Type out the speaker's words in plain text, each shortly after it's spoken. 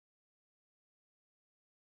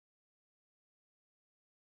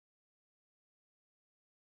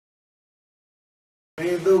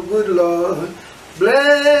May the good Lord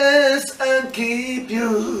bless and keep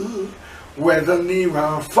you, whether near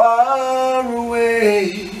or far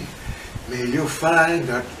away. May you find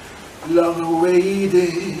that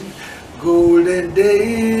long-awaited golden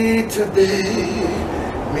day today.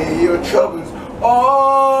 May your troubles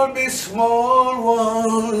all be small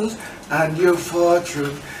ones, and your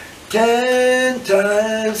fortune 10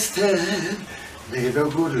 times 10. May the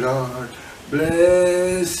good Lord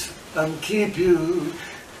bless and keep you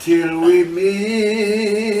till we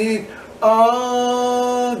meet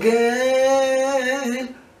again.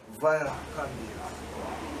 Via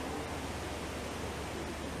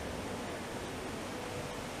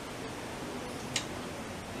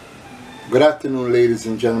Good afternoon, ladies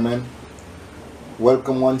and gentlemen.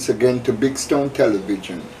 Welcome once again to Big Stone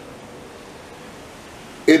Television.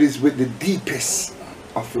 It is with the deepest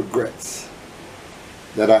of regrets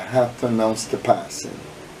that I have to announce the passing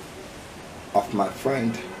of my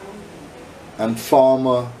friend and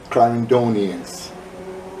former Clarendonians,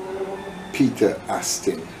 Peter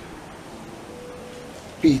Astin.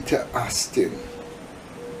 Peter Astin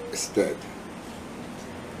is dead.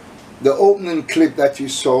 The opening clip that you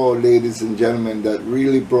saw, ladies and gentlemen, that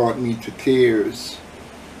really brought me to tears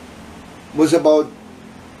was about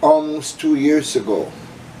almost 2 years ago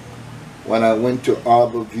when I went to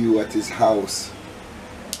Arbor View at his house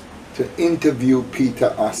to interview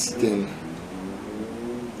Peter Astin.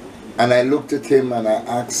 And I looked at him and I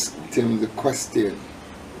asked him the question,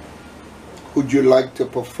 would you like to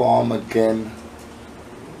perform again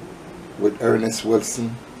with Ernest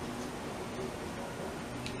Wilson?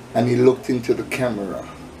 And he looked into the camera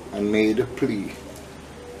and made a plea.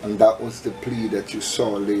 And that was the plea that you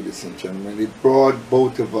saw, ladies and gentlemen. It brought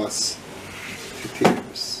both of us to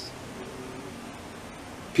tears.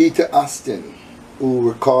 Peter Astin, who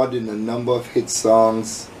recorded a number of hit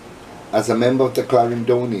songs as a member of the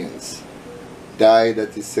Clarendonians, died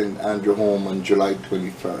at his St. Andrew home on July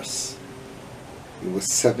 21st. He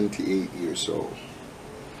was 78 years old.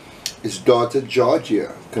 His daughter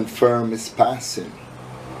Georgia confirmed his passing.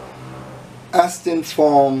 Astin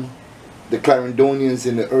formed the Clarendonians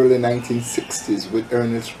in the early 1960s with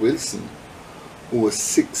Ernest Wilson, who was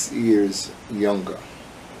 6 years younger.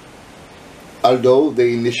 Although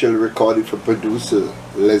they initially recorded for producer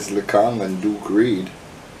Leslie Kong and Duke Reid,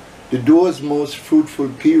 the duo's most fruitful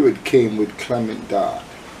period came with Clement Dodd.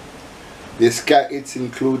 Their ska hits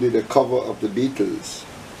included a cover of the Beatles,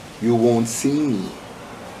 You Won't See Me,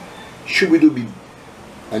 Shoo,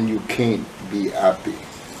 and You Can't Be Happy.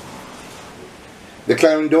 The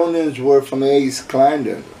Clarendonians were from East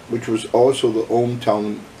Clarendon, which was also the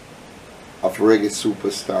hometown of reggae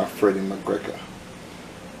superstar Freddie McGregor,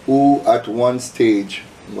 who at one stage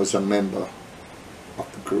was a member of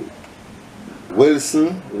the group.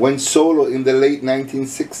 Wilson went solo in the late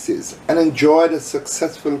 1960s and enjoyed a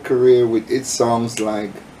successful career with hit songs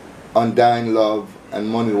like Undying Love and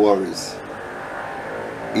Money Worries.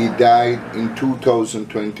 He died in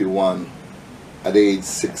 2021 at age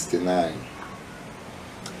 69.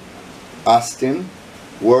 Astin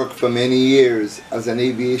worked for many years as an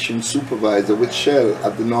aviation supervisor with Shell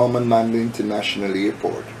at the Norman Manley International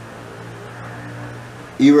Airport.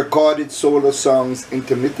 He recorded solo songs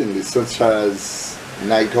intermittently, such as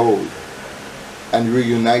Night Owl, and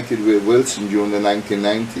reunited with Wilson during the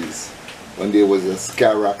 1990s when there was a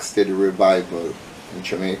ska rocksteady revival in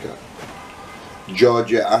Jamaica.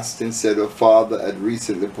 Georgia Astin said her father had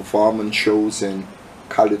recently performed on shows in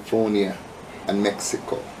California and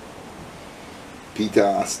Mexico. Peter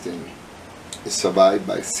Astin is survived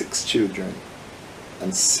by 6 children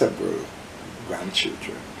and several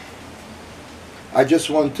grandchildren. I just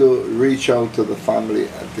want to reach out to the family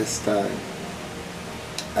at this time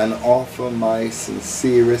and offer my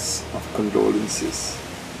sincerest of condolences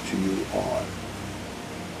to you all.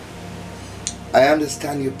 I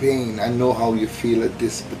understand your pain. I know how you feel at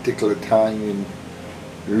this particular time in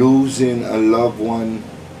losing a loved one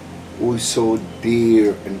who is so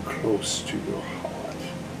dear and close to your heart.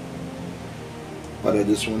 But I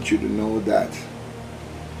just want you to know that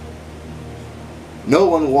no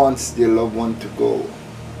one wants their loved one to go.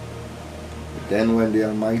 But then when the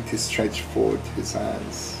Almighty stretches forth his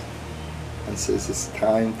hands and says it's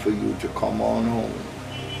time for you to come on home,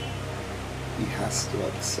 he has to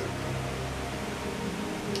accept.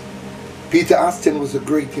 Peter Astin was a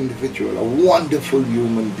great individual, a wonderful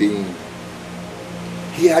human being.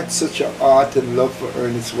 He had such a heart and love for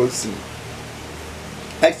Ernest Wilson.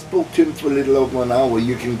 I spoke to him for a little over an hour.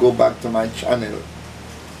 You can go back to my channel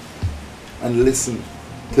and listen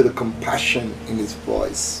to the compassion in his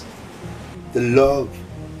voice, the love,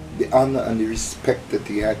 the honor and the respect that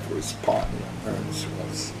he had for his partner, Ernest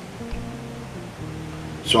Wilson.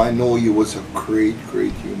 So I know he was a great,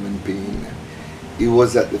 great human being. He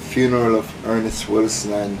was at the funeral of Ernest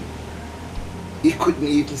Wilson and he couldn't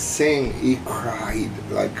even sing. He cried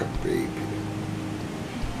like a baby.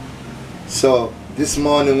 So this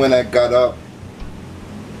morning when I got up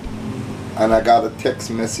and I got a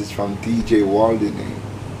text message from DJ Waldene,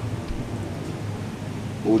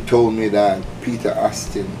 who told me that Peter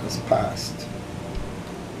Austin has passed.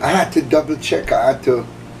 I had to double check. I had to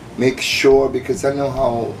make sure because I know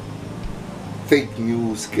how fake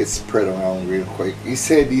news gets spread around real quick. He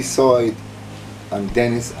said he saw it on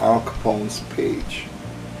Dennis Al Capone's page.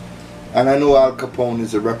 And I know Al Capone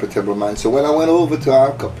is a reputable man. So when I went over to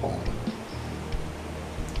Al Capone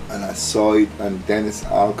and I saw it on Dennis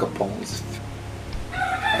Al Capone's,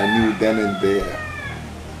 I knew then and there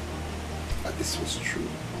that this was true.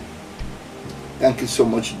 Thank you so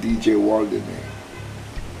much, DJ Waldene.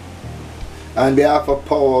 On behalf of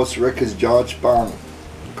Powerhouse Records, George Bang,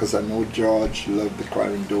 because I know George loved the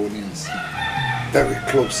Clarendonians very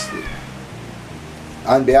closely.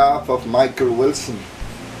 On behalf of Michael Wilson,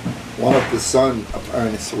 one of the sons of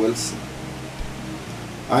Ernest Wilson.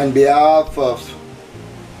 On behalf of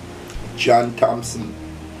John Thompson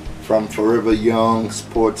from Forever Young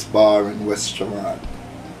Sports Bar in West Tremont,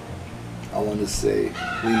 I want to say,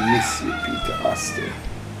 we miss you, Peter Austin.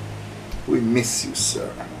 We miss you, sir.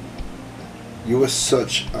 You were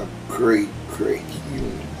such a great, great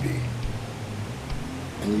human being.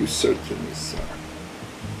 And you certainly, sir,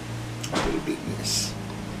 will be missed.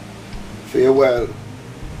 Farewell.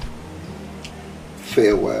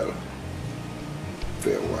 Farewell.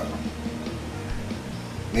 Farewell.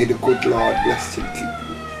 May the good Lord bless and keep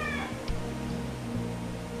you.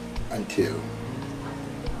 Until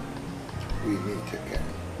we meet again.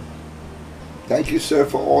 Thank you, sir,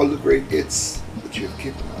 for all the great hits that you have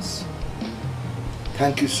given us.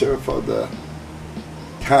 Thank you, sir, for the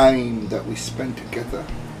time that we spent together.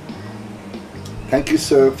 Thank you,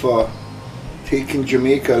 sir, for taking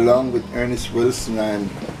Jamaica along with Ernest Wilson and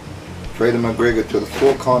Freddie McGregor to the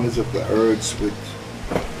four corners of the earth with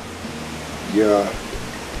your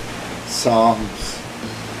songs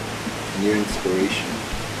and your inspiration.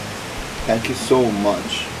 Thank you so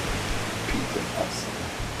much, Peter Austin.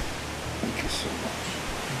 Thank you so much.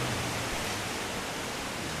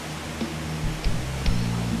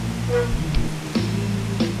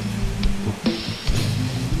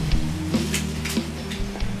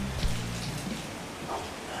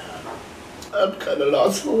 I'm kind of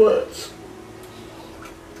lost for words.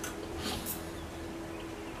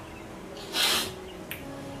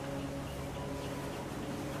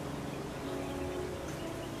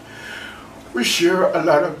 We share a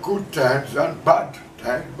lot of good times and bad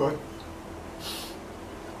times, but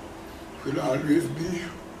we'll always be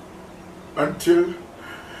until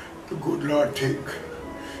the good Lord take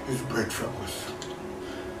his breath from us.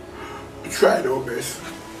 We tried our best.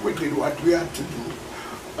 We did what we had to do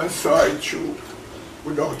and saw it through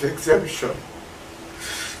without exemption.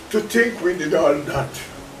 To think we did all that,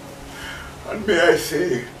 and may I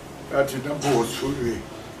say that in a boastful way,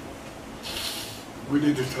 we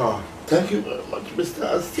did it all. Thank you very much, Mr.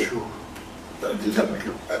 Austin. Shoo. Thank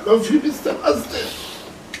you. I love you, Mr. Austin.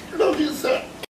 I love you, sir.